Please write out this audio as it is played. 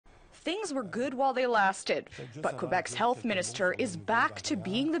things were good while they lasted. But Quebec's health minister is back to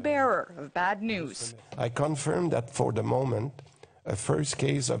being the bearer of bad news. I confirm that for the moment, a first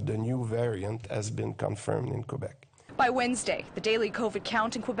case of the new variant has been confirmed in Quebec. By Wednesday, the daily COVID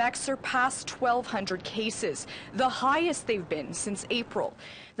count in Quebec surpassed 1,200 cases, the highest they've been since April.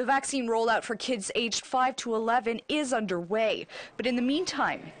 The vaccine rollout for kids aged 5 to 11 is underway. But in the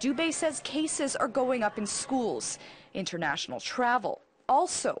meantime, Dubé says cases are going up in schools. International travel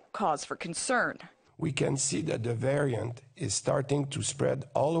also cause for concern. We can see that the variant is starting to spread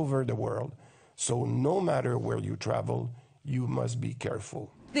all over the world, so no matter where you travel, you must be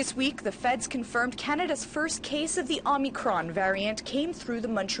careful. This week, the feds confirmed Canada's first case of the Omicron variant came through the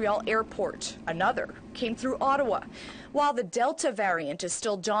Montreal airport. Another came through Ottawa. While the Delta variant is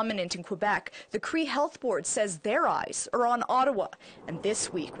still dominant in Quebec, the Cree Health Board says their eyes are on Ottawa, and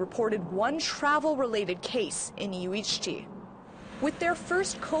this week reported one travel-related case in UHT. With their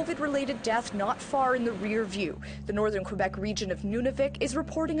first COVID-related death not far in the rear view, the northern Quebec region of Nunavik is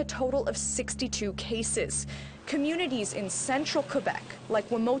reporting a total of 62 cases. Communities in central Quebec, like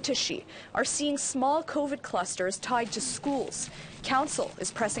Wamotashi, are seeing small COVID clusters tied to schools. Council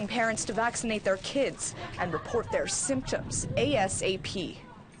is pressing parents to vaccinate their kids and report their symptoms ASAP.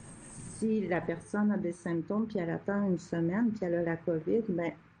 Si la personne a des symptômes puis elle attend une semaine puis elle a la COVID,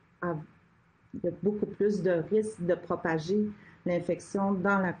 il y a beaucoup plus de risques de propager l'infection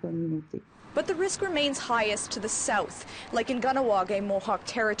dans la communauté. But the risk remains highest to the south, like in Kahnawake Mohawk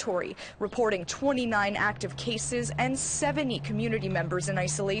territory, reporting 29 active cases and 70 community members in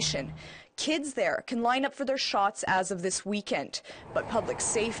isolation. Kids there can line up for their shots as of this weekend, but public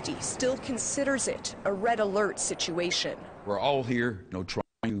safety still considers it a red alert situation. We're all here,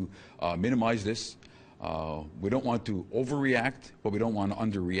 trying to minimize this. We don't want to overreact, but we don't want to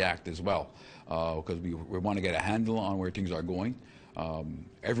underreact as well, because we want to get a handle on where things are going.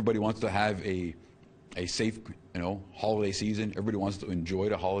 Everybody wants to have a safe, holiday season. Everybody wants to enjoy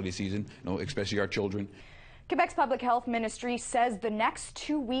the holiday season, especially our children. Quebec's Public Health Ministry says the next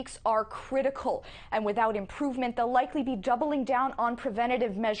 2 weeks are critical, and without improvement, they'll likely be doubling down on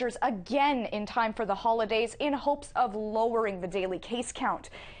preventative measures again in time for the holidays in hopes of lowering the daily case count.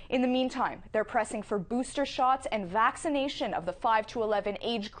 In the meantime, they're pressing for booster shots and vaccination of the 5 to 11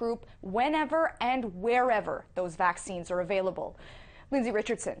 age group whenever and wherever those vaccines are available. Lindsay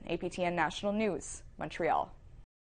Richardson, APTN National News, Montreal.